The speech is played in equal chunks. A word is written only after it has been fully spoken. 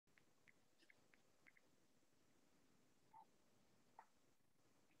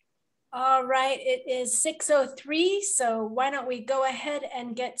All right, it is 6:03, so why don't we go ahead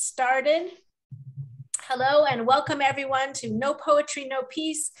and get started. Hello and welcome everyone to No Poetry, No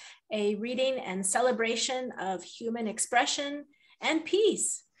Peace, a reading and celebration of human expression and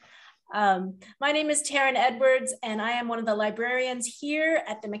peace. My name is Taryn Edwards and I am one of the librarians here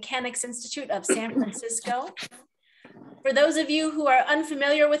at the Mechanics Institute of San Francisco. For those of you who are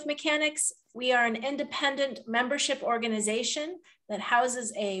unfamiliar with Mechanics, we are an independent membership organization that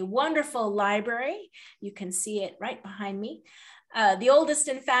houses a wonderful library. You can see it right behind me. The oldest,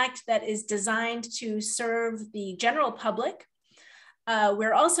 in fact, that is designed to serve the general public.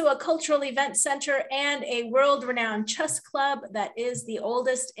 We're also a cultural event center and a world-renowned chess club that is the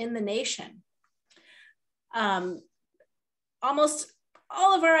oldest in the nation. Almost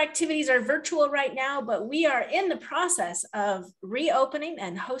all of our activities are virtual right now, but we are in the process of reopening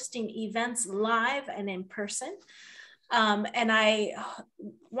and hosting events live and in person. And I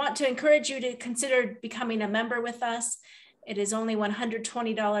want to encourage you to consider becoming a member with us. It is only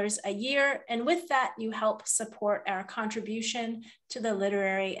 $120 a year. And with that, you help support our contribution to the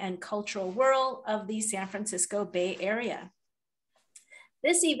literary and cultural world of the San Francisco Bay Area.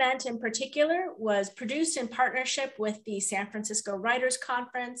 This event in particular was produced in partnership with the San Francisco Writers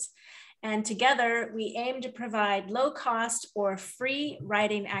Conference. And together we aim to provide low cost or free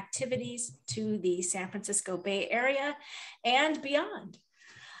writing activities to the San Francisco Bay Area and beyond.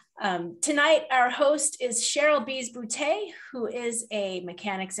 Tonight, our host is Sheryl Bize-Boutte, who is a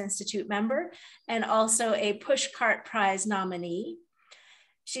Mechanics Institute member and also a Pushcart Prize nominee.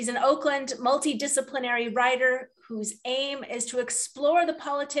 She's an Oakland multidisciplinary writer whose aim is to explore the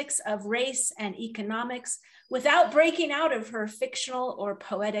politics of race and economics without breaking out of her fictional or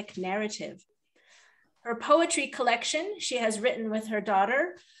poetic narrative. Her poetry collection she has written with her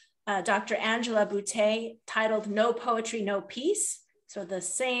daughter, Dr. Angela Boutte, titled No Poetry, No Peace, so the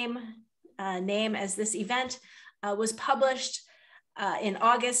same name as this event, was published in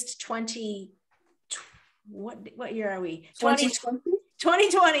August 2020. What year are we?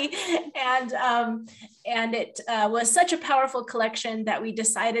 2020, and it was such a powerful collection that we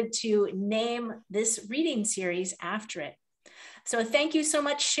decided to name this reading series after it. So thank you so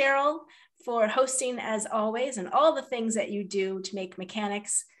much, Sheryl, for hosting as always, and all the things that you do to make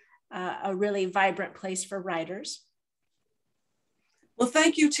Mechanics a really vibrant place for writers. Well,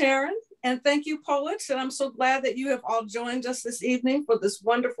 thank you, Taryn, and thank you, poets, and I'm so glad that you have all joined us this evening for this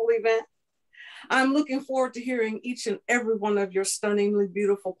wonderful event. I'm looking forward to hearing each and every one of your stunningly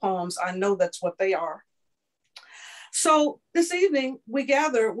beautiful poems. I know that's what they are. So this evening, we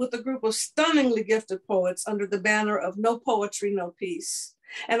gather with a group of stunningly gifted poets under the banner of No Poetry, No Peace.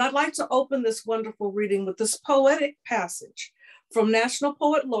 And I'd like to open this wonderful reading with this poetic passage from National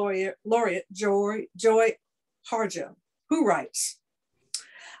Poet Laureate Joy Harjo, who writes,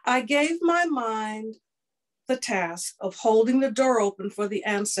 I gave my mind the task of holding the door open for the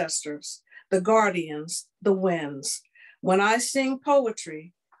ancestors, the guardians, the winds. When I sing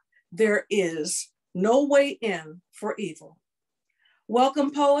poetry, there is no way in for evil.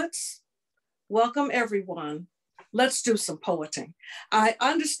 Welcome, poets. Welcome, everyone. Let's do some poeting. I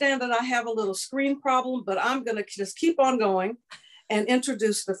understand that I have a little screen problem, but I'm going to just keep on going and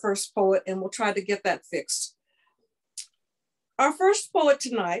introduce the first poet, and we'll try to get that fixed. Our first poet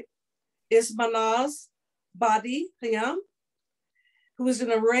tonight is Manaz Badi-Hiyam, who is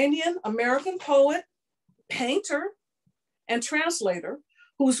an Iranian-American poet, painter, and translator,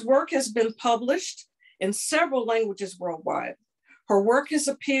 whose work has been published in several languages worldwide. Her work has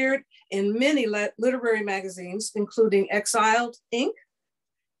appeared in many literary magazines, including Exiled Inc.,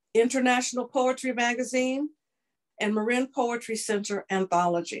 International Poetry Magazine, and Marin Poetry Center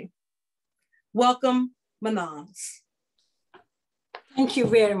Anthology. Welcome, Manaz. Thank you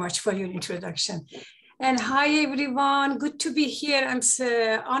very much for your introduction. And hi, everyone. Good to be here. I'm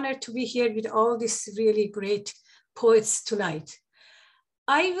so honored to be here with all these really great poets tonight.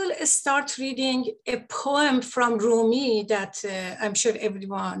 I will start reading a poem from Rumi that I'm sure every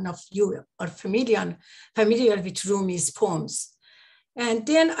one of you are familiar with Rumi's poems. And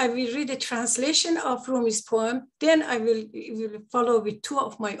then I will read a translation of Rumi's poem. Then I will follow with two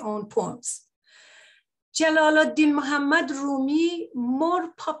of my own poems. Jalaluddin Muhammad Rumi,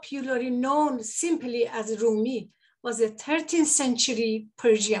 more popularly known simply as Rumi, was a 13th century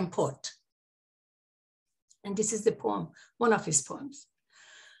Persian poet. And this is the poem, one of his poems.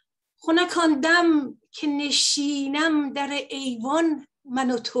 خنکاندم که نشینم در ایوان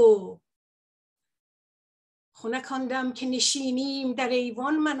من و تو. خنکاندم که نشینیم در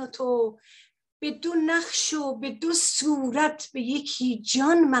ایوان من و تو. به دو نقش و به دو صورت به یکی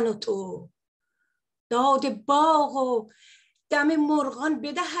جان من و تو. داد باغ و دم مرغان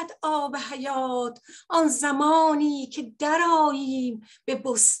بدهد آب حیات، آن زمانی که درآییم به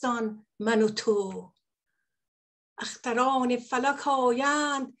بستان من و تو. اختران فلک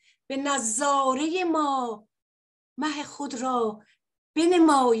آیند به نظاره ما، مه خود را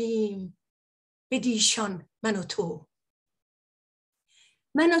بنماییم به دیشان من و تو.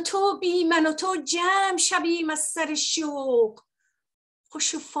 من و تو بی من و تو جمع شویم از سر شوق،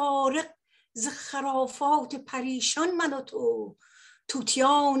 خوش و فارغ ز خرافات پریشان من و تو.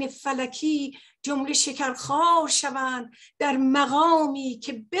 طوطیان فلکی جمله شکرخوار شوند در مقامی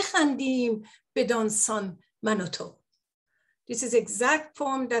که بخندیم بدانسان من و تو. This is exact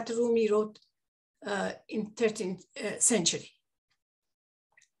poem that Rumi wrote in 13th century.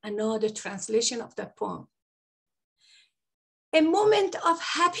 Another translation of that poem. A moment of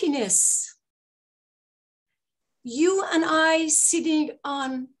happiness. You and I sitting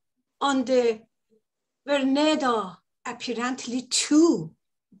on the veranda, apparently two,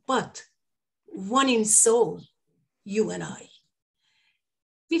 but one in soul, you and I.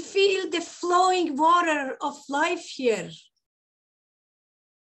 We feel the flowing water of life here.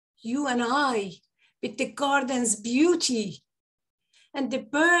 You and I, with the garden's beauty and the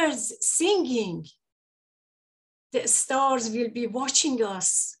birds singing. The stars will be watching us,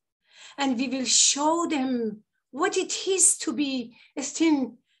 and we will show them what it is to be a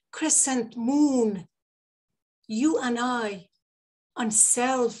thin crescent moon. You and I,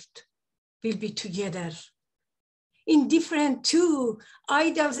 unselfed, will be together. Indifferent to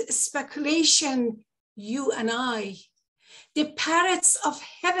idle speculation, you and I. The parrots of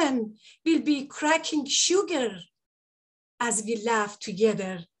heaven will be cracking sugar as we laugh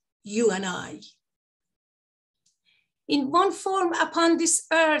together, you and I. In one form upon this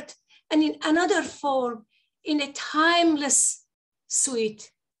earth, and in another form in a timeless,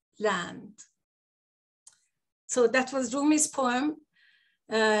 sweet land. So that was Rumi's poem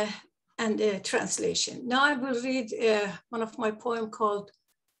and the translation. Now I will read one of my poems called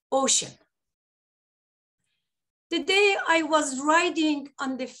Ocean. The day I was riding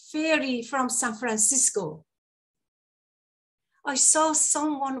on the ferry from San Francisco, I saw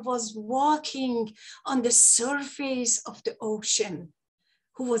someone was walking on the surface of the ocean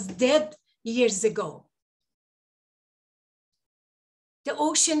who was dead years ago. The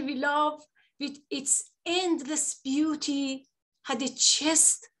ocean we love, with its endless beauty, had a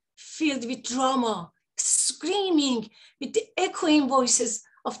chest filled with drama, screaming with the echoing voices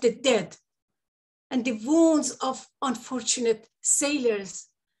of the dead and the wounds of unfortunate sailors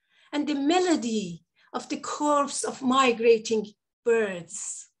and the melody of the corpse of migrating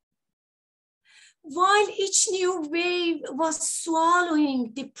birds. While each new wave was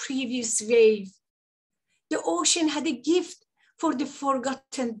swallowing the previous wave, the ocean had a gift for the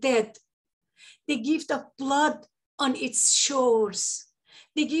forgotten dead, the gift of blood on its shores,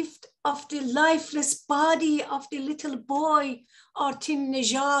 the gift of the lifeless body of the little boy, Artin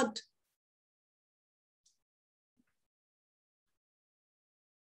Nejad,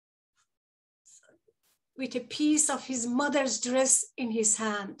 with a piece of his mother's dress in his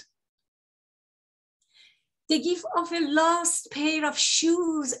hand. The gift of a lost pair of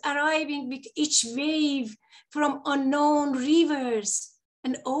shoes arriving with each wave from unknown rivers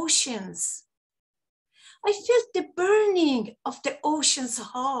and oceans. I felt the burning of the ocean's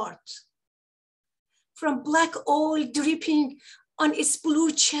heart, from black oil dripping on its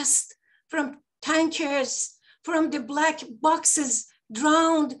blue chest, from tankers, from the black boxes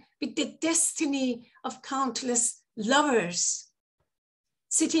drowned with the destiny of countless lovers.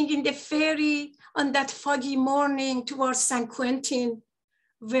 Sitting in the ferry on that foggy morning towards San Quentin,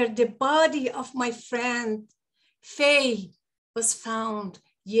 where the body of my friend, Faye, was found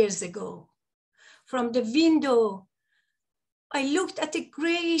years ago. From the window, I looked at the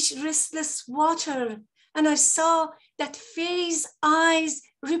grayish, restless water, and I saw that Faye's eyes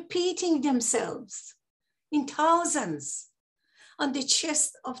repeating themselves in thousands on the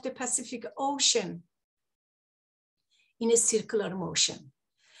chest of the Pacific Ocean in a circular motion.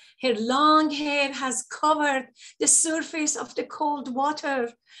 Her long hair has covered the surface of the cold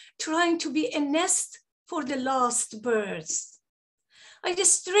water, trying to be a nest for the lost birds. I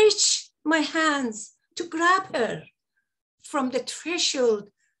stretched my hands to grab her from the threshold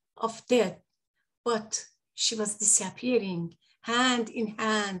of death, but she was disappearing hand in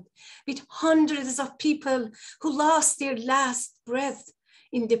hand with hundreds of people who lost their last breath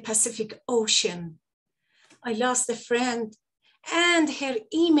in the Pacific Ocean. I lost a friend and her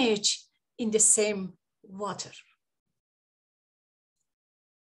image in the same water.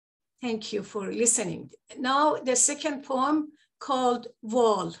 Thank you for listening. Now the second poem called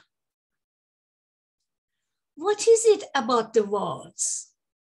Wall. what is it about the walls?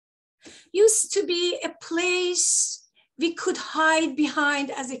 Used to be a place we could hide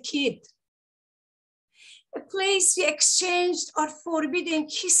behind as a kid. A place we exchanged our forbidden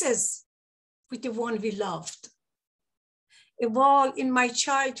kisses with the one we loved. A wall in my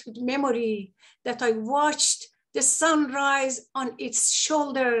childhood memory that I watched the sunrise on its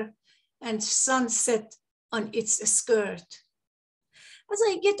shoulder and sunset on its skirt. As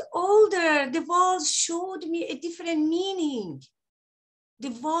I get older, the walls showed me a different meaning. The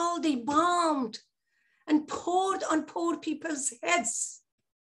wall they bombed and poured on poor people's heads.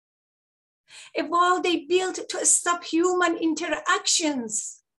 A wall they built to stop human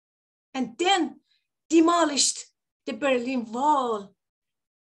interactions and then demolished the Berlin Wall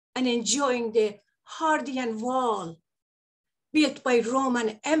and enjoying the Hadrian Wall built by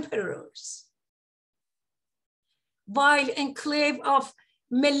Roman emperors. While enclave of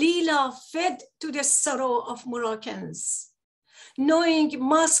Melilla fed to the sorrow of Moroccans, knowing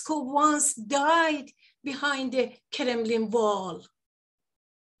Moscow once died behind the Kremlin Wall.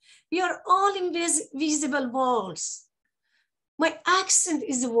 We are all invisible walls. My accent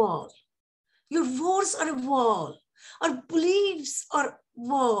is a wall. Your words are a wall. Our beliefs are a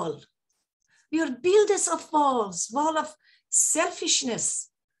wall. We are builders of walls, wall of selfishness,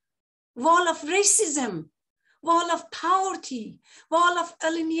 wall of racism, wall of poverty, wall of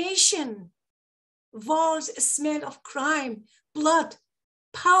alienation. Walls smell of crime, blood,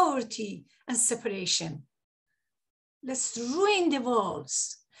 poverty, and separation. Let's ruin the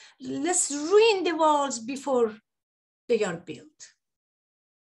walls. Let's ruin the walls before they are built.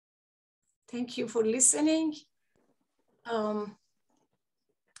 Thank you for listening.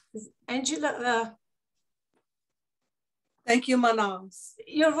 Angela. Thank you, Manaz.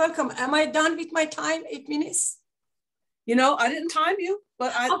 You're welcome. Am I done with my time, 8 minutes? You know, I didn't time you,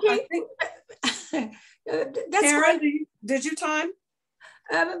 but I think. That's Karen, fine. did you time?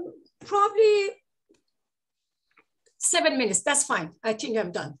 Probably 7 minutes. That's fine. I think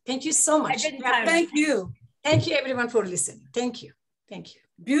I'm done. Thank you so much. Thank you. Thank you, everyone, for listening. Thank you. Thank you.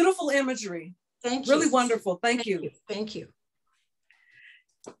 Beautiful imagery. Thank you. Really wonderful. Thank you. Thank you.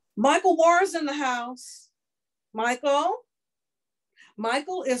 Michael Warr is in the house. Michael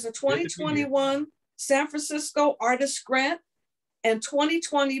is a 2021 San Francisco Artist Grant and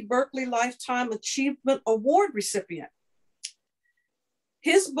 2020 Berkeley Lifetime Achievement Award recipient.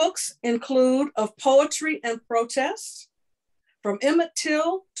 His books include Of Poetry and Protest, From Emmett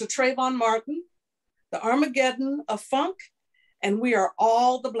Till to Trayvon Martin, The Armageddon of Funk, and We Are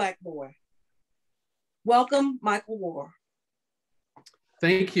All the Black Boy. Welcome, Michael Warr.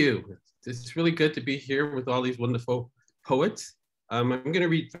 Thank you. It's really good to be here with all these wonderful poets. I'm going to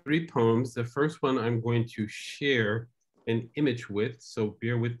read 3 poems. The first one I'm going to share an image with, so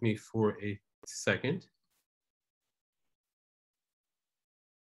bear with me for a second.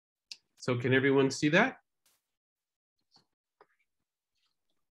 So can everyone see that?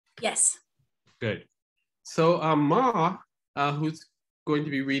 Yes. Good. So Ma, who's going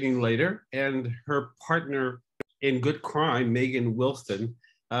to be reading later, and her partner in good crime, Megan Wilson,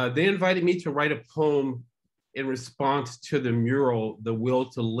 they invited me to write a poem in response to the mural, The Will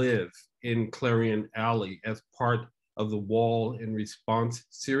to Live, in Clarion Alley as part of the Wall in Response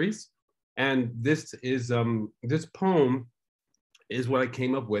series. And this poem is what I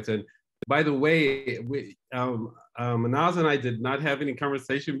came up with. And by the way, Manaz and I did not have any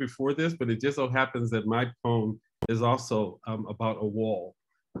conversation before this, but it just so happens that my poem is also about a wall.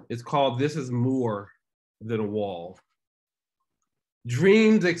 It's called This Is More Than a Wall.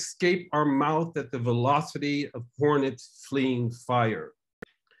 Dreams escape our mouth at the velocity of hornets fleeing fire.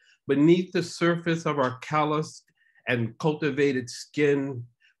 Beneath the surface of our calloused and cultivated skin,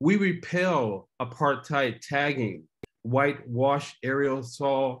 we repel apartheid tagging, whitewash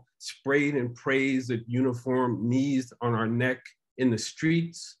aerosol sprayed and praised at uniform knees on our neck in the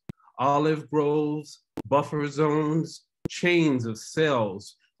streets, olive groves, buffer zones, chains of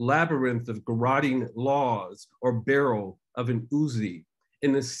cells, labyrinth of garroting laws, or barrel of an Uzi,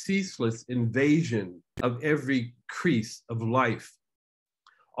 in the ceaseless invasion of every crease of life.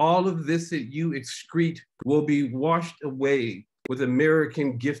 All of this that you excrete will be washed away with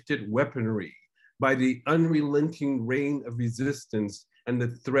American gifted weaponry by the unrelenting rain of resistance and the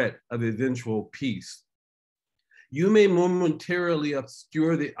threat of eventual peace. You may momentarily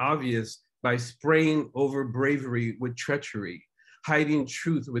obscure the obvious by spraying over bravery with treachery, hiding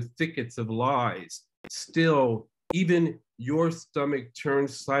truth with thickets of lies. Still, even your stomach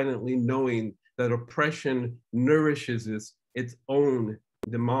turns silently, knowing that oppression nourishes its own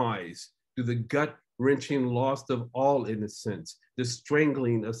demise through the gut-wrenching loss of all innocence, the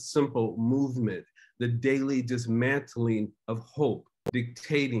strangling of simple movement, the daily dismantling of hope,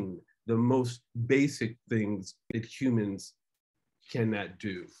 dictating the most basic things that humans cannot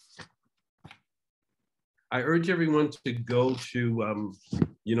do. I urge everyone to go to, on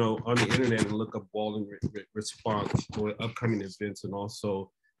the internet and look up Walden Response for upcoming events and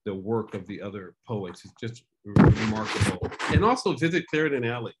also the work of the other poets. It's just remarkable. And also visit Clarendon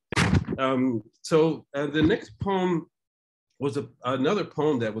Alley. The next poem was another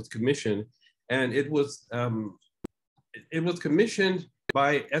poem that was commissioned, and it was commissioned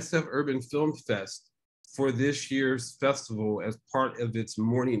by SF Urban Film Fest for this year's festival as part of its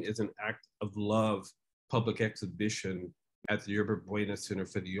Morning is an Act of Love public exhibition at the Yerba Buena Center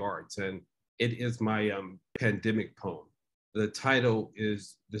for the Arts. And it is my pandemic poem. The title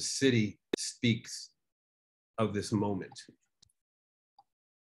is The City Speaks of This Moment.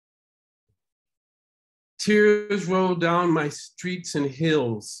 Tears roll down my streets and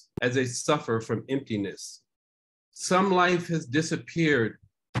hills as they suffer from emptiness. Some life has disappeared,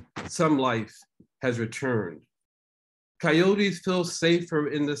 some life has returned. Coyotes feel safer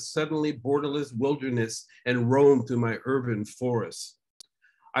in the suddenly borderless wilderness and roam through my urban forests.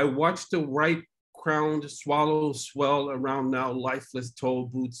 I watch the white-crowned swallows swell around now lifeless toll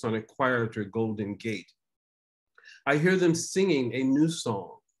booths on a quieter golden gate. I hear them singing a new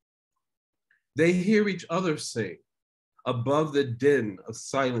song. They hear each other sing above the din of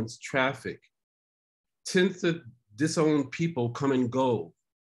silenced traffic. Tenths of disowned people come and go,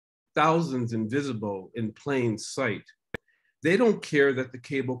 thousands invisible in plain sight. They don't care that the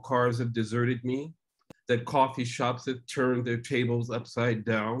cable cars have deserted me, that coffee shops have turned their tables upside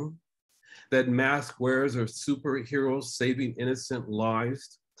down, that mask wearers are superheroes saving innocent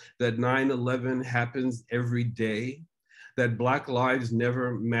lives, that 9/11 happens every day, that Black lives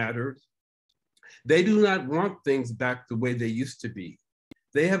never mattered. They do not want things back the way they used to be.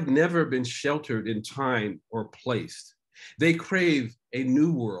 They have never been sheltered in time or place. They crave a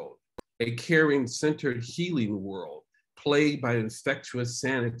new world, a caring, centered, healing world, plagued by infectious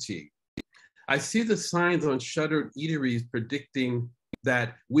sanity. I see the signs on shuttered eateries predicting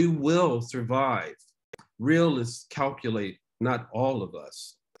that we will survive. Realists calculate not all of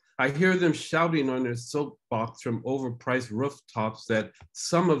us. I hear them shouting on their soapbox from overpriced rooftops that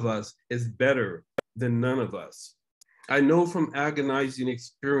some of us is better than none of us. I know from agonizing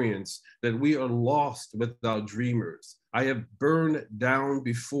experience that we are lost without dreamers. I have burned down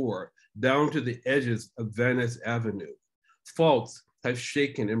before, down to the edges of Venice Avenue. Faults have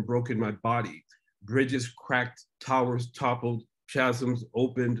shaken and broken my body. Bridges cracked, towers toppled, chasms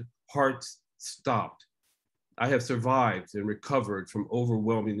opened, hearts stopped. I have survived and recovered from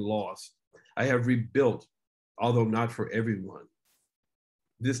overwhelming loss. I have rebuilt, although not for everyone.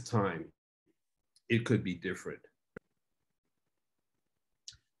 This time, it could be different.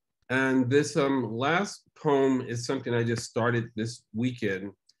 And this last poem is something I just started this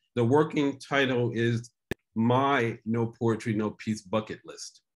weekend. The working title is My No Poetry, No Peace Bucket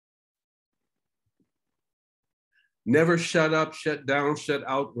List. Never shut up, shut down, shut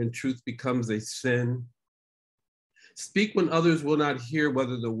out when truth becomes a sin. Speak when others will not hear,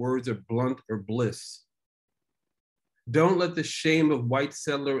 whether the words are blunt or bliss. Don't let the shame of white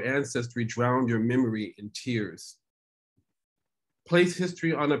settler ancestry drown your memory in tears. Place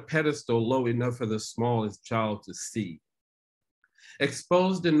history on a pedestal low enough for the smallest child to see.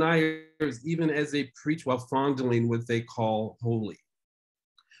 Expose deniers even as they preach while fondling what they call holy.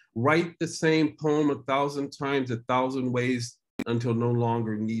 Write the same poem 1,000 times, 1,000 ways until no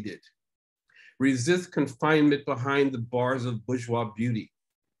longer needed. Resist confinement behind the bars of bourgeois beauty.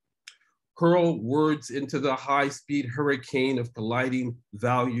 Hurl words into the high-speed hurricane of colliding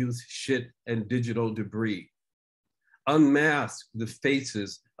values, shit, and digital debris. Unmask the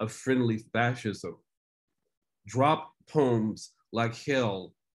faces of friendly fascism. Drop poems like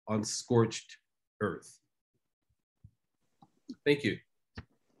hell on scorched earth. Thank you.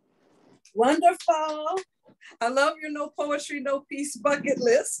 Wonderful. I love your No Poetry, No Peace bucket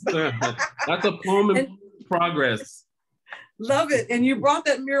list. That's a poem in progress. Love it. And you brought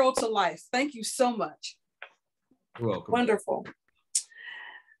that mural to life. Thank you so much. You're welcome. Wonderful.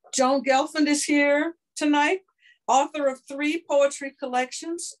 Joan Gelfand is here tonight, author of 3 poetry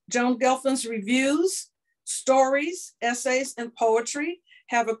collections. Joan Gelfand's reviews, stories, essays, and poetry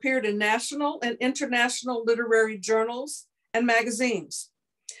have appeared in national and international literary journals and magazines.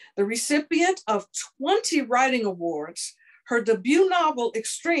 The recipient of 20 writing awards, her debut novel,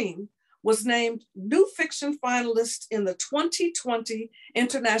 Extreme, was named New Fiction finalist in the 2020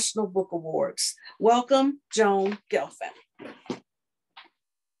 International Book Awards. Welcome, Joan Gelfand.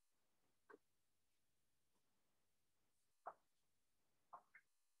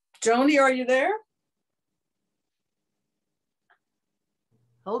 Joni, are you there?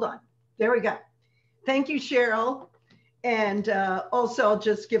 Hold on. There we go. Thank you, Sheryl. And also, I'll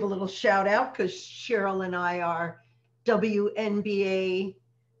just give a little shout out because Sheryl and I are WNBA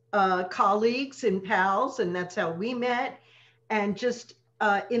colleagues and pals, and that's how we met. And just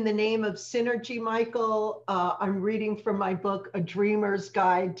in the name of synergy, Michael, I'm reading from my book, A Dreamer's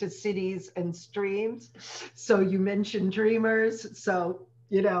Guide to Cities and Streams. So you mentioned dreamers. So,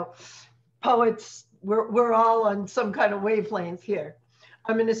 you know, poets, we're all on some kind of wavelength here.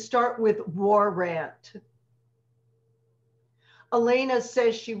 I'm going to start with War Rant. Elena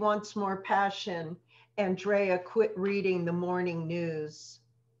says she wants more passion. Andrea quit reading the morning news.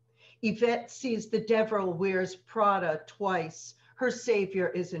 Yvette sees the devil wears Prada twice. Her savior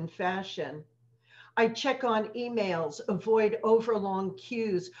is in fashion. I check on emails, avoid overlong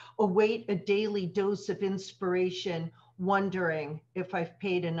queues, await a daily dose of inspiration, wondering if I've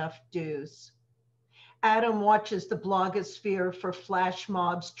paid enough dues. Adam watches the blogosphere for flash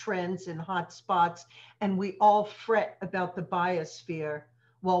mobs, trends, and hotspots, and we all fret about the biosphere,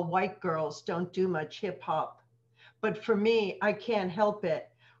 while white girls don't do much hip hop. But for me, I can't help it.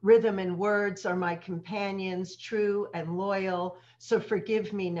 Rhythm and words are my companions, true and loyal, so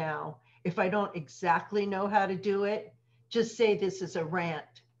forgive me now. If I don't exactly know how to do it, just say this is a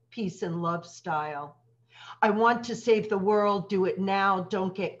rant, peace and love style. I want to save the world, do it now,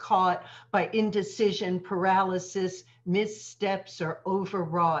 don't get caught by indecision, paralysis, missteps, or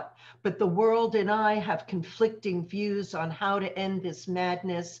overwrought. But the world and I have conflicting views on how to end this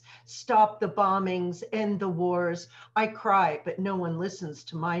madness, stop the bombings, end the wars. I cry, but no one listens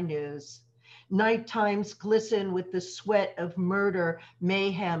to my news. Night times glisten with the sweat of murder,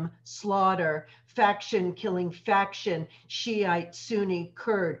 mayhem, slaughter, faction killing faction, Shiite, Sunni,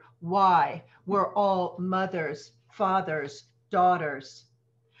 Kurd. Why? We're all mothers, fathers, daughters.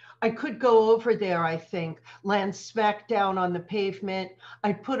 I could go over there, I think, land smack down on the pavement.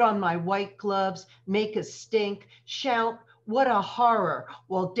 I put on my white gloves, make a stink, shout, what a horror,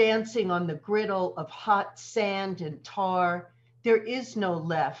 while dancing on the griddle of hot sand and tar. There is no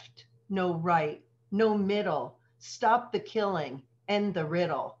left, no right, no middle. Stop the killing, end the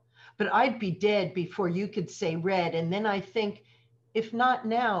riddle. But I'd be dead before you could say red. And then I think, if not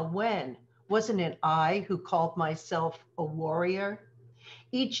now, when? Wasn't it I who called myself a warrior?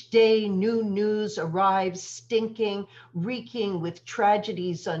 Each day, new news arrives, stinking, reeking with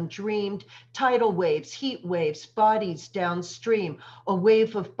tragedies undreamed, tidal waves, heat waves, bodies downstream, a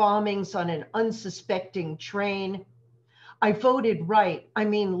wave of bombings on an unsuspecting train. I voted right, I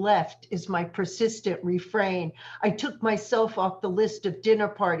mean left, is my persistent refrain. I took myself off the list of dinner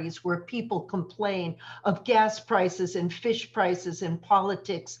parties where people complain of gas prices and fish prices and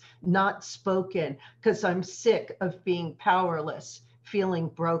politics not spoken, because I'm sick of being powerless, feeling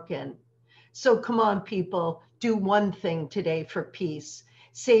broken. So come on, people, do one thing today for peace.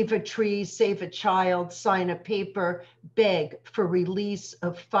 Save a tree, save a child, sign a paper, beg for release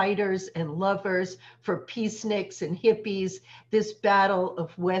of fighters and lovers, for peaceniks and hippies. This battle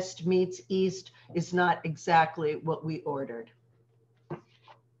of West meets East is not exactly what we ordered.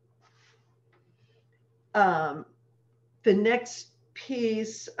 The next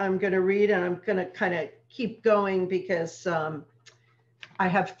piece I'm going to read, and I'm going to kind of keep going because I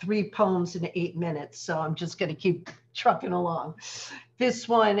have 3 poems in 8 minutes, so I'm just going to keep trucking along. This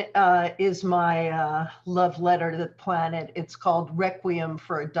one is my love letter to the planet. It's called Requiem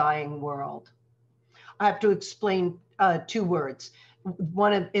for a Dying World. I have to explain 2 words.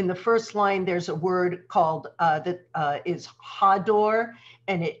 In the first line, there's a word called that is hador,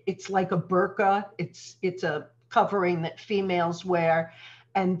 and it's like a burqa. It's a covering that females wear.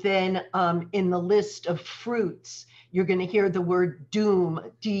 And then in the list of fruits, you're going to hear the word doom,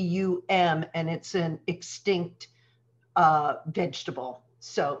 D-U-M, and it's an extinct vegetable.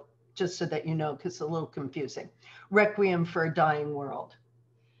 So just so that you know, because it's a little confusing. Requiem for a Dying World.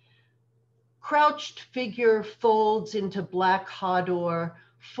 Crouched figure folds into black hador,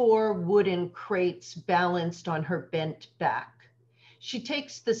 4 wooden crates balanced on her bent back. She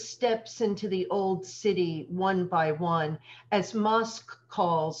takes the steps into the old city one by one as mosque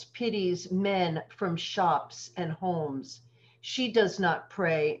calls pities men from shops and homes. She does not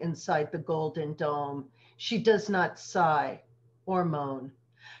pray inside the golden dome. She does not sigh or moan.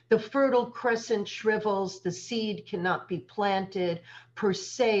 The fertile crescent shrivels, the seed cannot be planted.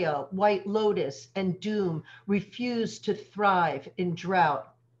 Persea, white lotus, and doom refuse to thrive in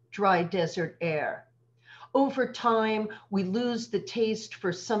drought, dry desert air. Over time, we lose the taste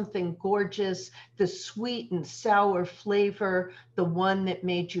for something gorgeous, the sweet and sour flavor, the one that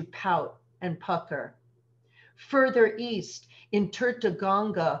made you pout and pucker. Further east, in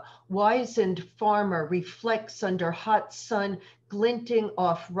Turtaganga, wizened farmer reflects under hot sun glinting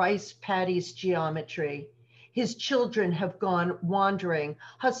off rice paddies geometry. His children have gone wandering,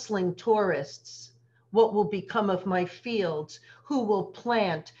 hustling tourists. What will become of my fields? Who will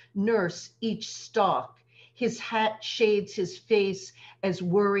plant, nurse each stalk? His hat shades his face as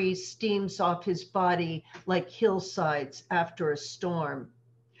worry steams off his body like hillsides after a storm.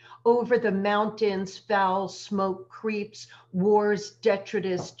 Over the mountains, foul smoke creeps, war's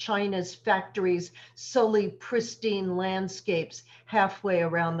detritus, China's factories sully pristine landscapes halfway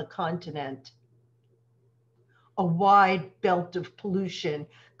around the continent. A wide belt of pollution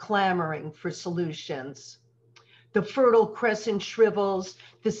clamoring for solutions. The fertile crescent shrivels,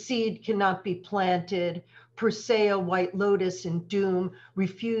 the seed cannot be planted. Persea, white lotus, and doom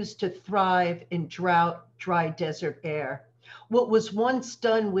refuse to thrive in drought, dry desert air. What was once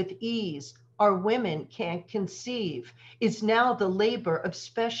done with ease, our women can't conceive, is now the labor of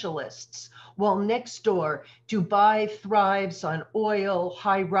specialists. While next door, Dubai thrives on oil,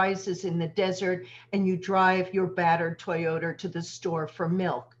 high rises in the desert, and you drive your battered Toyota to the store for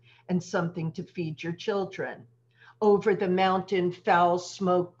milk and something to feed your children. Over the mountain, foul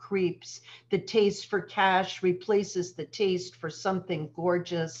smoke creeps. The taste for cash replaces the taste for something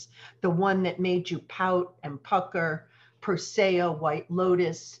gorgeous, the one that made you pout and pucker. Persea, white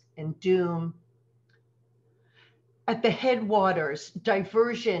lotus, and doom. At the headwaters,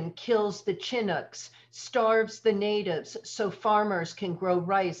 diversion kills the Chinooks, starves the natives so farmers can grow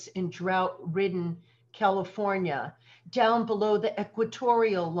rice in drought-ridden California. Down below the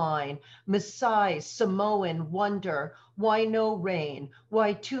equatorial line, Maasai, Samoan wonder, why no rain?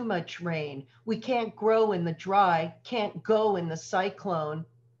 Why too much rain? We can't grow in the dry, can't go in the cyclone.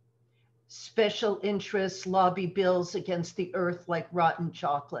 Special interests lobby bills against the earth like rotten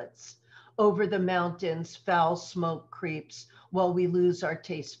chocolates. Over the mountains, foul smoke creeps while we lose our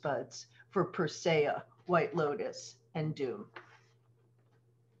taste buds for Persea, white lotus, and doom.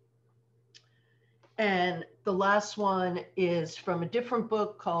 And the last one is from a different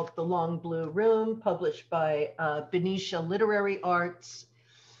book called The Long Blue Room, published by Benicia Literary Arts.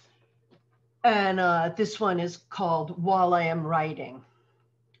 And this one is called While I Am Writing.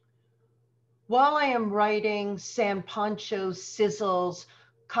 While I am writing, San Pancho sizzles,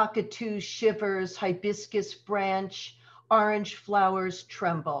 cockatoo shivers, hibiscus branch, orange flowers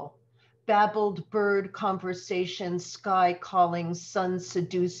tremble. Babbled bird conversation, sky calling, sun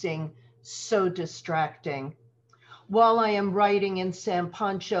seducing, so distracting. While I am writing in San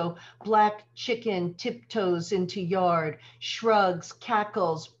Pancho, black chicken tiptoes into yard, shrugs,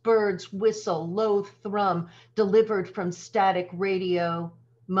 cackles, birds whistle, low thrum, delivered from static radio,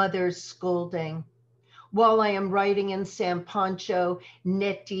 mother's scolding. While I am writing in San Pancho,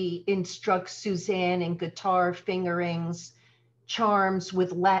 Nettie instructs Suzanne in guitar fingerings, charms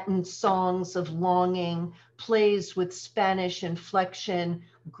with Latin songs of longing, plays with Spanish inflection,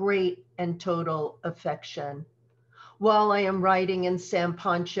 great and total affection. While I am writing in San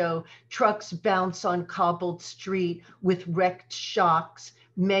Pancho, trucks bounce on cobbled street with wrecked shocks,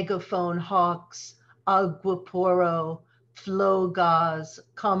 megaphone hawks, aguaporo, flogas,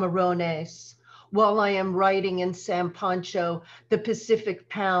 camarones. While I am writing in San Pancho, the Pacific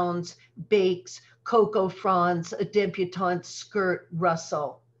pounds, bakes, cocoa fronds, a debutante skirt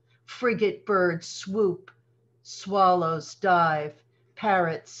rustle. Frigate birds swoop, swallows dive,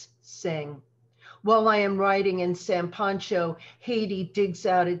 parrots sing. While I am writing in San Pancho, Haiti digs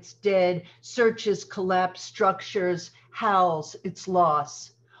out its dead, searches collapsed structures, howls its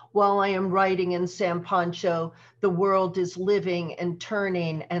loss. While I am writing in San Pancho, the world is living and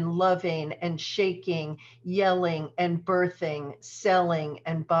turning and loving and shaking, yelling and birthing, selling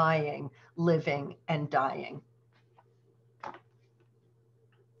and buying, living and dying.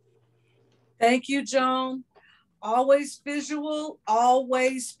 Thank you, Joan. Always visual,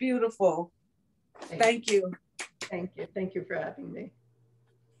 always beautiful. Thank you. Thank you. Thank you for having me.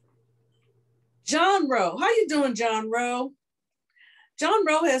 John Rowe. How you doing, John Rowe? John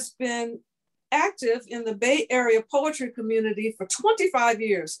Rowe has been active in the Bay Area poetry community for 25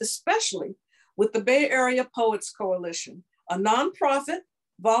 years, especially with the Bay Area Poets Coalition, a nonprofit,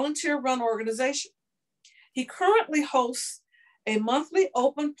 volunteer-run organization. He currently hosts a monthly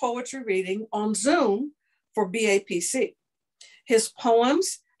open poetry reading on Zoom for BAPC. His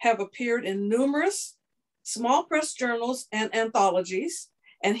poems have appeared in numerous small press journals and anthologies,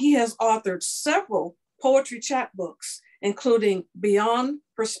 and he has authored several poetry chapbooks, including Beyond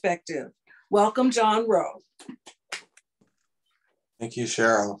Perspective. Welcome, John Rowe. Thank you,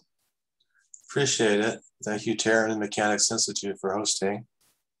 Sheryl. Appreciate it. Thank you, Taryn and Mechanics Institute for hosting.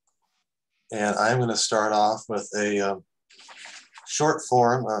 And I'm going to start off with a short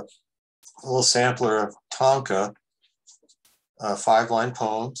form, a little sampler of Tonka, 5-line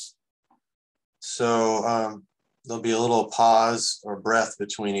poems. So there'll be a little pause or breath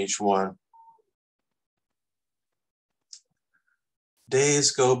between each one.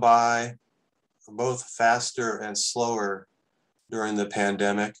 Days go by, both faster and slower during the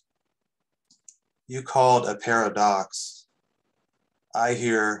pandemic. You called a paradox. I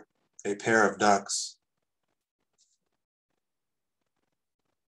hear a pair of ducks.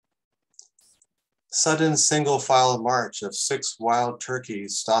 Sudden single file march of 6 wild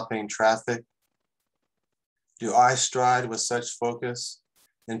turkeys stopping traffic. Do I stride with such focus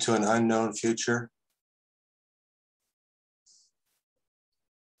into an unknown future?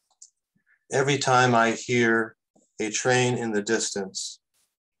 Every time I hear a train in the distance,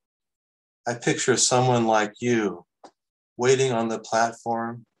 I picture someone like you waiting on the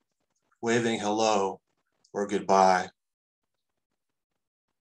platform, waving hello or goodbye.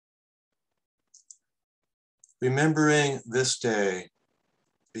 Remembering this day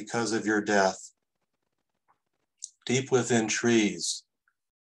because of your death, deep within trees,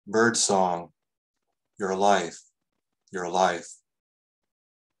 bird song, your life, your life.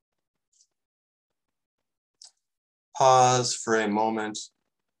 Pause for a moment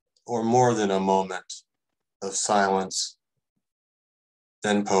or more than a moment of silence,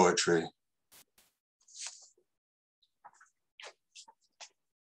 then poetry.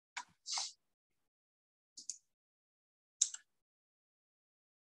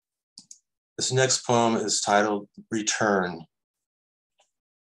 This next poem is titled Return.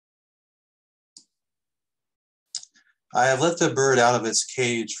 I have let the bird out of its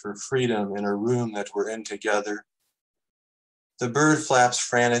cage for freedom in a room that we're in together. The bird flaps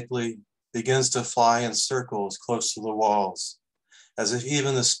frantically, begins to fly in circles close to the walls, as if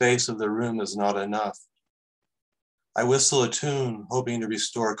even the space of the room is not enough. I whistle a tune, hoping to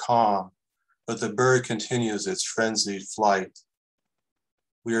restore calm, but the bird continues its frenzied flight.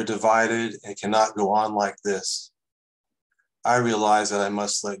 We are divided and cannot go on like this. I realize that I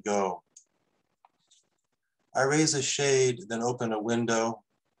must let go. I raise a shade, then open a window.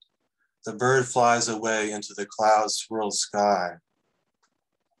 The bird flies away into the cloud-swirled sky.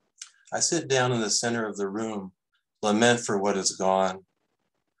 I sit down in the center of the room, lament for what is gone.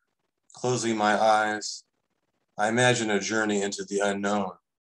 Closing my eyes, I imagine a journey into the unknown,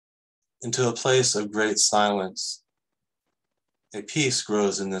 into a place of great silence. A peace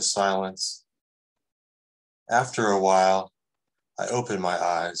grows in this silence. After a while, I open my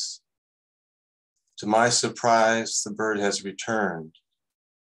eyes. To my surprise, the bird has returned,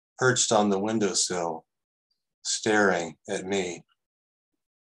 perched on the windowsill, staring at me.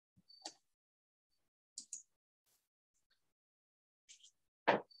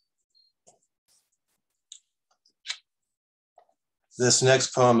 This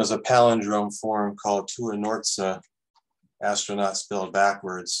next poem is a palindrome form called Tua Nortza, astronaut spelled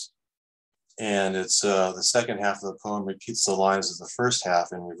backwards. And it's the second half of the poem repeats the lines of the first half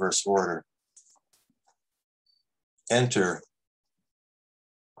in reverse order. Enter.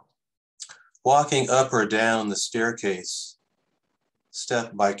 Walking up or down the staircase,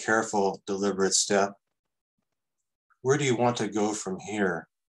 step by careful, deliberate step. Where do you want to go from here?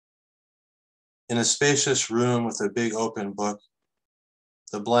 In a spacious room with a big open book,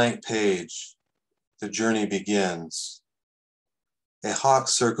 the blank page, the journey begins. A hawk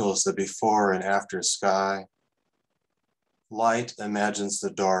circles the before and after sky. Light imagines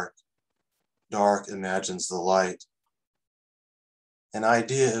the dark, dark imagines the light. An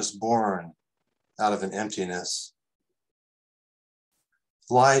idea is born out of an emptiness.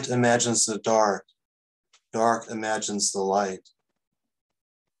 Light imagines the dark, dark imagines the light.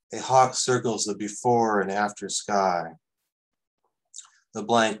 A hawk circles the before and after sky. The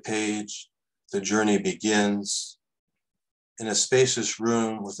blank page, the journey begins. In a spacious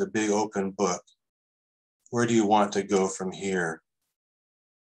room with a big open book, where do you want to go from here?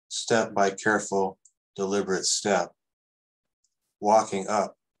 Step by careful, deliberate step, walking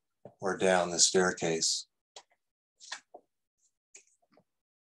up or down the staircase.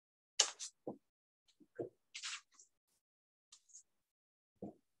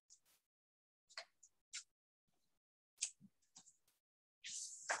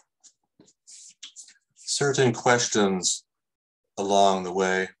 Certain questions along the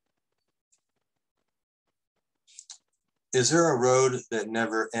way. Is there a road that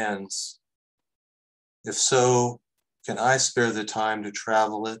never ends? If so, can I spare the time to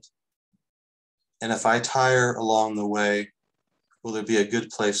travel it? And if I tire along the way, will there be a good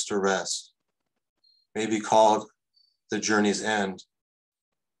place to rest? Maybe called the journey's end.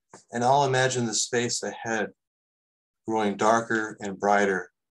 and I'll imagine the space ahead growing darker and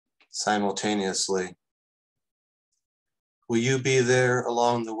brighter simultaneously. Will you be there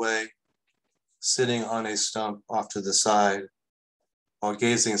along the way, sitting on a stump off to the side, while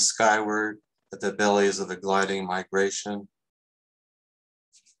gazing skyward at the bellies of a gliding migration?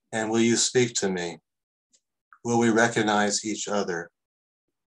 And will you speak to me? Will we recognize each other?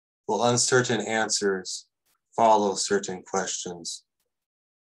 Will uncertain answers follow certain questions?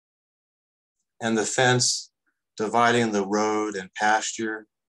 And the fence dividing the road and pasture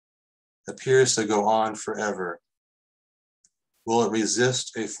appears to go on forever. Will it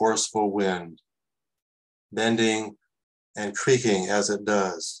resist a forceful wind, bending and creaking as it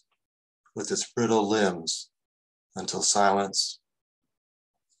does with its brittle limbs until silence?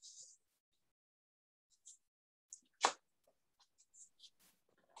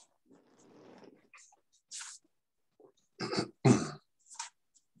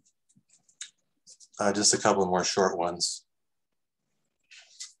 Just a couple more short ones.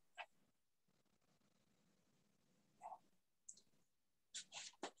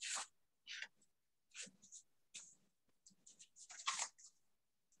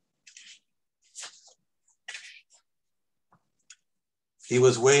 He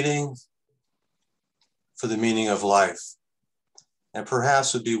was waiting for the meaning of life, and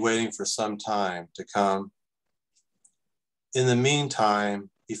perhaps would be waiting for some time to come. In the meantime,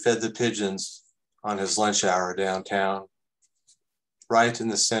 he fed the pigeons on his lunch hour downtown, right in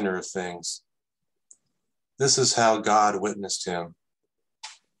the center of things. This is how God witnessed him,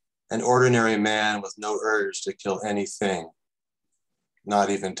 an ordinary man with no urge to kill anything, not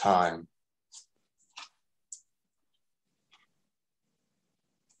even time.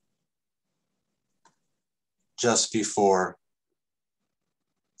 Just before,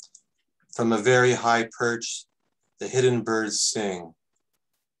 from a very high perch, the hidden birds sing,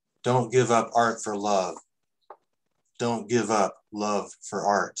 "Don't give up art for love. Don't give up love for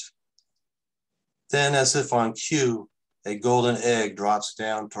art." Then, as if on cue, a golden egg drops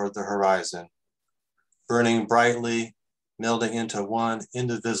down toward the horizon, burning brightly, melding into one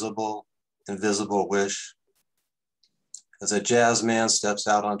indivisible, invisible wish. As a jazz man steps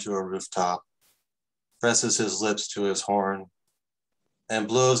out onto a rooftop, presses his lips to his horn, and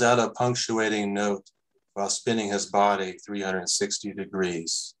blows out a punctuating note while spinning his body 360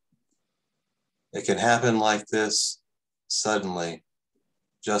 degrees. It can happen like this, suddenly,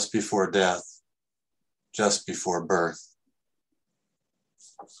 just before death, just before birth.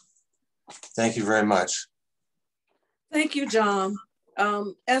 Thank you very much. Thank you, John.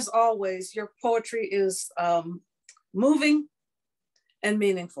 As always, your poetry is moving and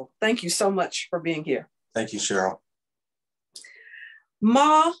meaningful. Thank you so much for being here. Thank you, Sheryl.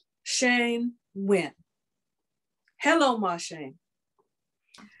 Ma Shane Wynn. Hello, Ma Shane.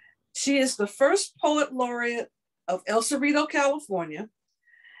 She is the first poet laureate of El Cerrito, California,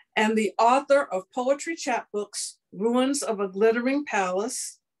 and the author of poetry chapbooks, Ruins of a Glittering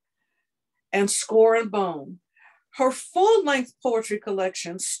Palace and Score and Bone. Her full-length poetry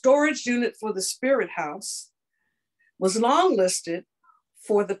collection, Storage Unit for the Spirit House, was longlisted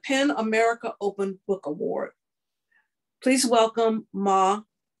for the PEN America Open Book Award. Please welcome Ma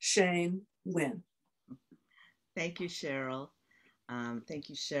Shane Wynn. Thank you, Sheryl. Thank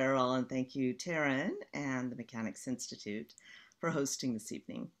you, Sheryl, and thank you, Taryn and the Mechanics Institute for hosting this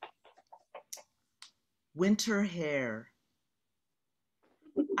evening. Winter hair.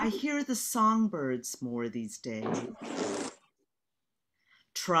 I hear the songbirds more these days.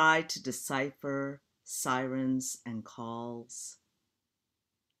 Try to decipher sirens and calls.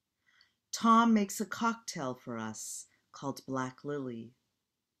 Tom makes a cocktail for us called Black Lily.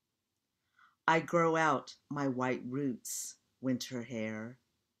 I grow out my white roots, winter hair.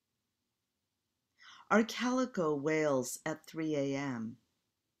 Our calico wails at 3 a.m.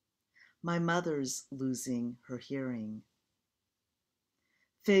 My mother's losing her hearing.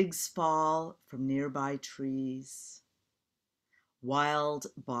 Figs fall from nearby trees. Wild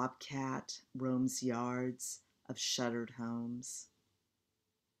bobcat roams yards of shuttered homes.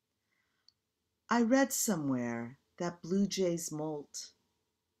 I read somewhere that blue jays molt.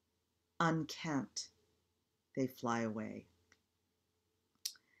 Unkempt, they fly away.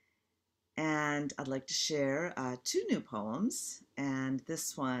 And I'd like to share 2 new poems, and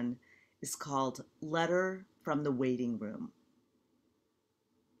this one is called Letter from the Waiting Room.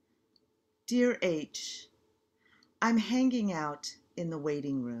 Dear H, I'm hanging out in the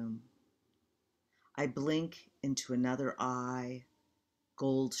waiting room. I blink into another eye,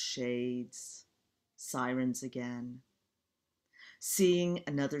 gold shades, sirens again. Seeing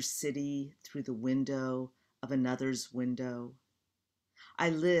another city through the window of another's window. I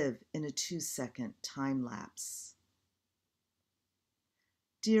live in a 2-second time lapse.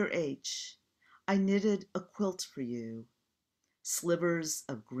 Dear H, I knitted a quilt for you, slivers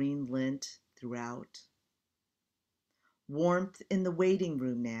of green lint throughout. Warmth in the waiting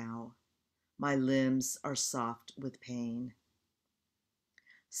room now, my limbs are soft with pain.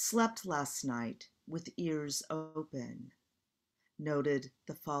 Slept last night with ears open, noted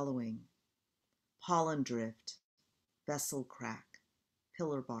the following: pollen drift, vessel crack,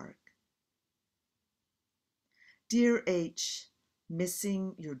 pillar bark. Dear H,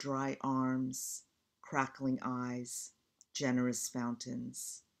 missing your dry arms, crackling eyes, generous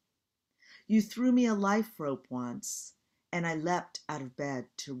fountains. You threw me a life rope once, and I leapt out of bed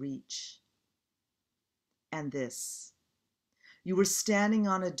to reach. And this: you were standing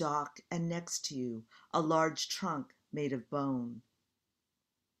on a dock, and next to you, a large trunk made of bone.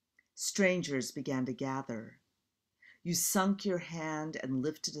 Strangers began to gather. You sunk your hand and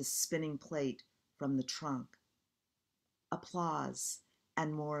lifted a spinning plate from the trunk. Applause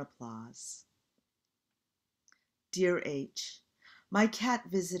and more applause. Dear H, my cat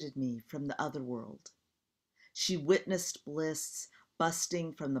visited me from the other world. She witnessed bliss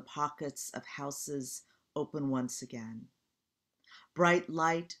busting from the pockets of houses open once again. Bright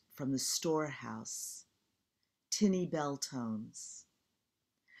light from the storehouse, tinny bell tones.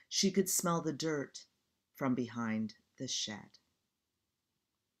 She could smell the dirt from behind the shed.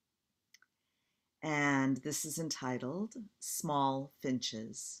 And this is entitled Small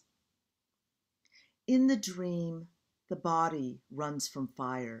Finches. In the dream, the body runs from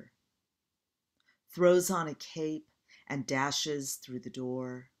fire, throws on a cape and dashes through the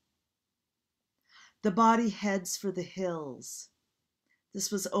door. The body heads for the hills. This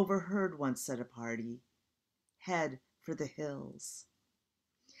was overheard once at a party. Head for the hills.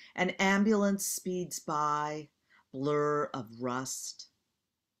 An ambulance speeds by, blur of rust.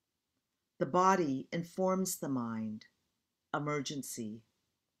 The body informs the mind, emergency.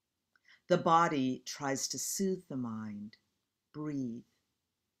 The body tries to soothe the mind, breathe.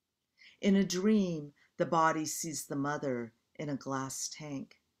 In a dream, the body sees the mother in a glass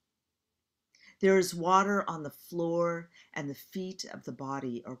tank. There is water on the floor, and the feet of the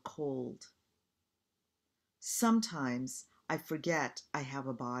body are cold. Sometimes I forget I have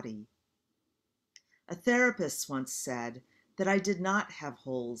a body. A therapist once said that I did not have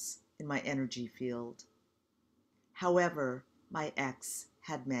holes in my energy field. However, my ex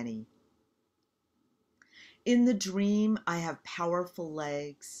had many. In the dream, I have powerful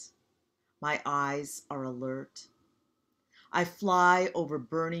legs. My eyes are alert. I fly over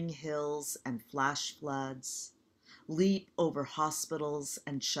burning hills and flash floods, leap over hospitals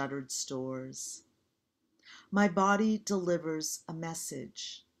and shuttered stores. My body delivers a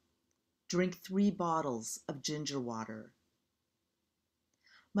message. Drink 3 bottles of ginger water.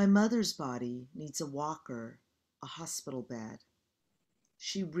 My mother's body needs a walker, a hospital bed.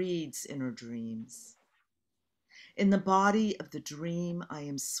 She reads in her dreams. In the body of the dream, I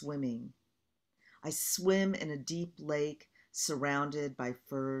am swimming. I swim in a deep lake surrounded by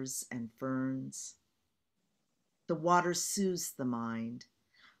firs and ferns. The water soothes the mind.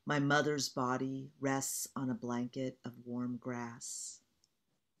 My mother's body rests on a blanket of warm grass.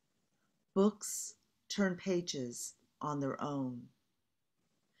 Books turn pages on their own.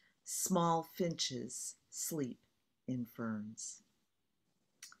 Small finches sleep in ferns.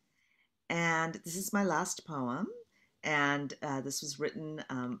 And this is my last poem. And this was written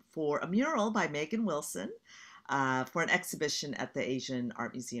for a mural by Megan Wilson for an exhibition at the Asian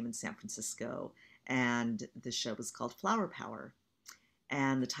Art Museum in San Francisco. And the show was called Flower Power.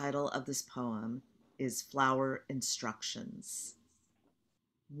 And the title of this poem is Flower Instructions.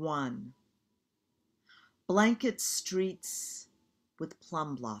 1. Blanket streets with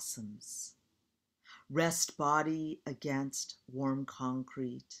plum blossoms. Rest body against warm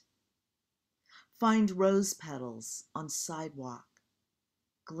concrete. Find rose petals on sidewalk,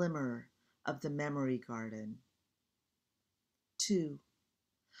 glimmer of the memory garden. 2.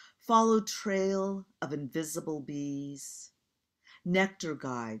 Follow trail of invisible bees, nectar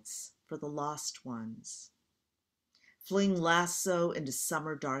guides for the lost ones. Fling lasso into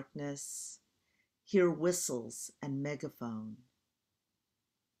summer darkness, hear whistles and megaphone.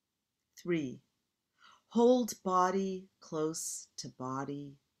 3. Hold body close to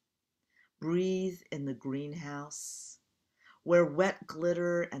body. Breathe in the greenhouse, where wet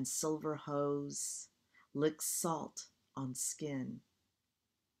glitter and silver hose lick salt on skin.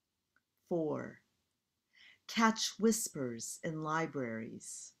 4. Catch whispers in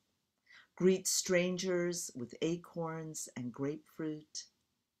libraries. Greet strangers with acorns and grapefruit.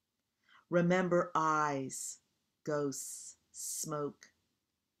 Remember eyes, ghosts, smoke,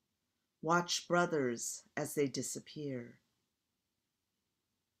 Watch brothers as they disappear.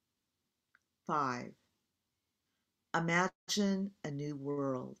 5. Imagine a new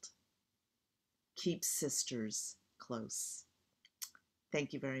world. Keep sisters close.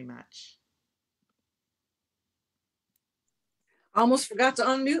 Thank you very much. I almost forgot to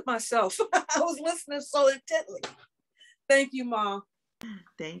unmute myself. I was listening so intently. Thank you, Ma.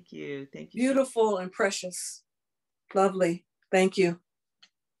 Thank you. Thank you. Beautiful and precious. Lovely. Thank you.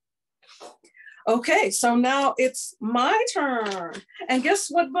 Okay, so now it's my turn. And guess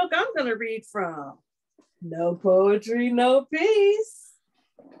what book I'm going to read from? No Poetry, No Peace.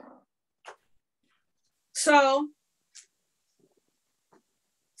 So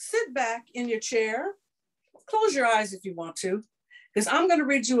sit back in your chair. Close your eyes if you want to, because I'm going to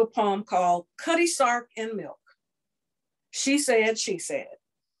read you a poem called Cutty Sark and Milk. She said, she said.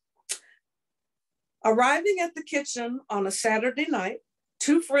 Arriving at the kitchen on a Saturday night,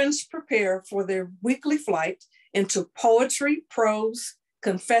 two friends prepare for their weekly flight into poetry, prose,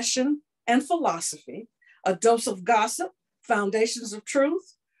 confession, and philosophy, a dose of gossip, foundations of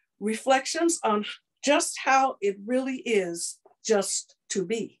truth, reflections on just how it really is just to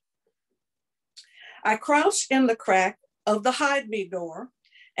be. I crouch in the crack of the hide me door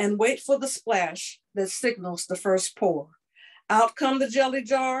and wait for the splash that signals the first pour. Out come the jelly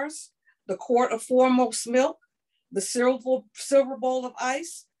jars, the quart of foremost milk, the silver bowl of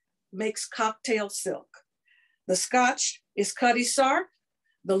ice makes cocktail silk. The scotch is Cutty Sark,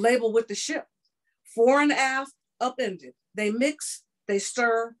 the label with the ship. Fore and aft, upended. They mix, they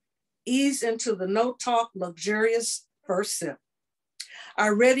stir, ease into the no-talk, luxurious first sip. I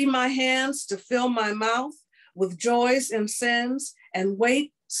ready my hands to fill my mouth with joys and sins and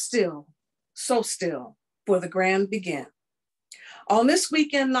wait still, so still, for the grand begin. On this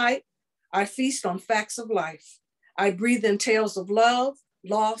weekend night, I feast on facts of life. I breathe in tales of love,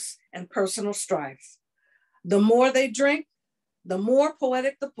 loss, and personal strife. The more they drink, the more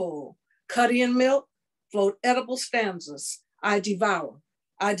poetic the pull. Cutty and milk float edible stanzas. I devour,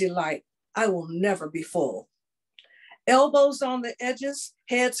 I delight, I will never be full. Elbows on the edges,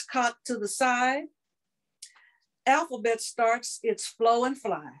 heads cocked to the side. Alphabet starts its flow and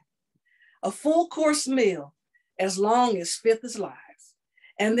fly. A full course meal, as long as fifth is live.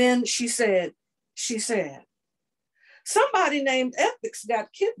 And then she said, somebody named Ethics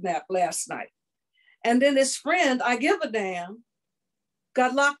got kidnapped last night. And then his friend, I give a damn,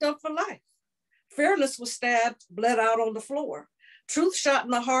 got locked up for life. Fairness was stabbed, bled out on the floor. Truth shot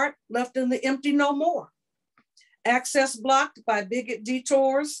in the heart, left in the empty no more. Access blocked by bigot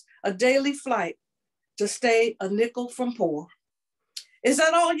detours, a daily flight to stay a nickel from poor. Is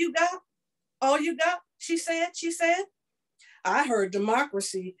that all you got? All you got? She said. I heard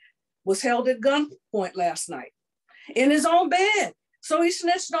democracy was held at gunpoint last night in his own bed. So he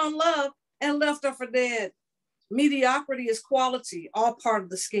snitched on love and left her for dead. Mediocrity is quality, all part of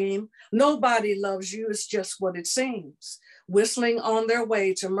the scheme. Nobody loves you, it's just what it seems. Whistling on their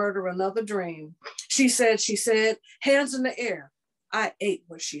way to murder another dream. She said, hands in the air. I ate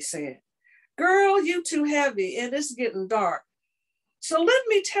what she said. Girl, you too heavy and it's getting dark. So let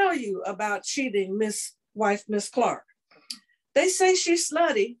me tell you about cheating Miss Clark. They say she's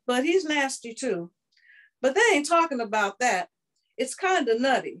slutty, but he's nasty too. But they ain't talking about that. It's kind of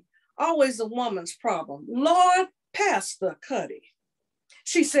nutty. Always a woman's problem. Lord, pass the Cutty.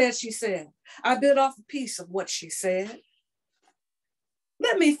 She said. I bit off a piece of what she said.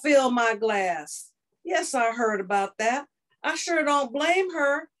 Let me fill my glass. Yes, I heard about that. I sure don't blame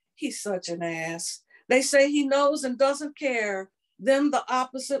her. He's such an ass. They say he knows and doesn't care. Them the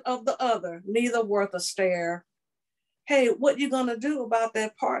opposite of the other, neither worth a stare. Hey, what you gonna do about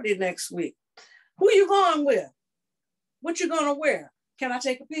that party next week? Who you going with? What you gonna wear? Can I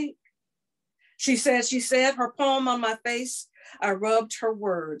take a peek? She said, her palm on my face. I rubbed her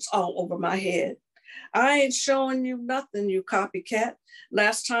words all over my head. I ain't showing you nothing, you copycat.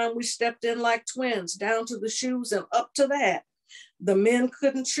 Last time we stepped in like twins, down to the shoes and up to the hat. The men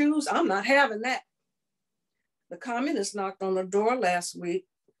couldn't choose, I'm not having that. The communists knocked on the door last week,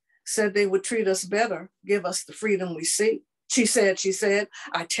 said they would treat us better, give us the freedom we seek. She said,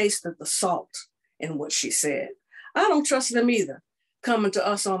 I tasted the salt in what she said. I don't trust them either. Coming to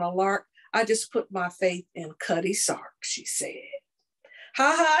us on a lark, I just put my faith in Cutty Sark, she said.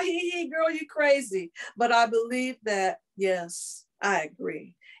 Ha ha, hee, girl, you crazy. But I believe that, yes, I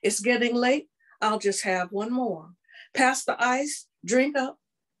agree. It's getting late, I'll just have one more. Pass the ice, drink up,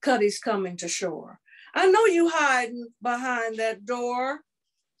 Cutty's coming to shore. I know you hiding behind that door.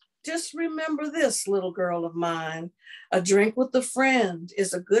 Just remember this, little girl of mine. A drink with a friend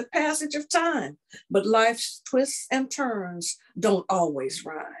is a good passage of time, but life's twists and turns don't always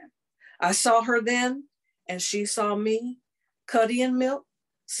rhyme. I saw her then, and she saw me, Cuddy and Milk,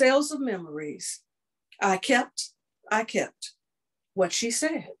 sales of memories. I kept what she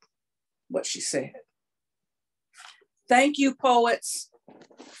said, what she said. Thank you, poets.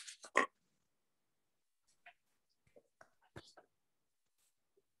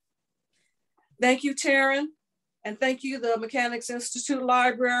 Thank you, Taryn. And thank you, the Mechanics Institute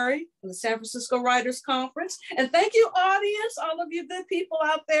Library and the San Francisco Writers Conference. And thank you, audience, all of you good people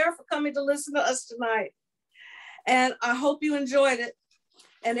out there for coming to listen to us tonight. And I hope you enjoyed it.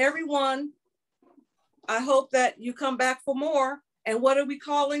 And everyone, I hope that you come back for more. And what are we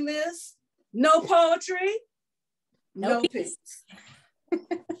calling this? No poetry, no peace.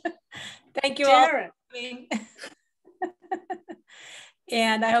 Thank you Taryn. all.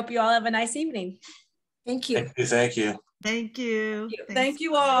 And I hope you all have a nice evening. Thank you. Thank you. Thank you. Thank you. Thank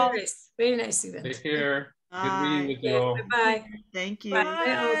you all. Very nice event. Take care. Good Bye. meeting with you all. Bye. Thank you.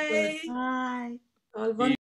 Bye. Bye. All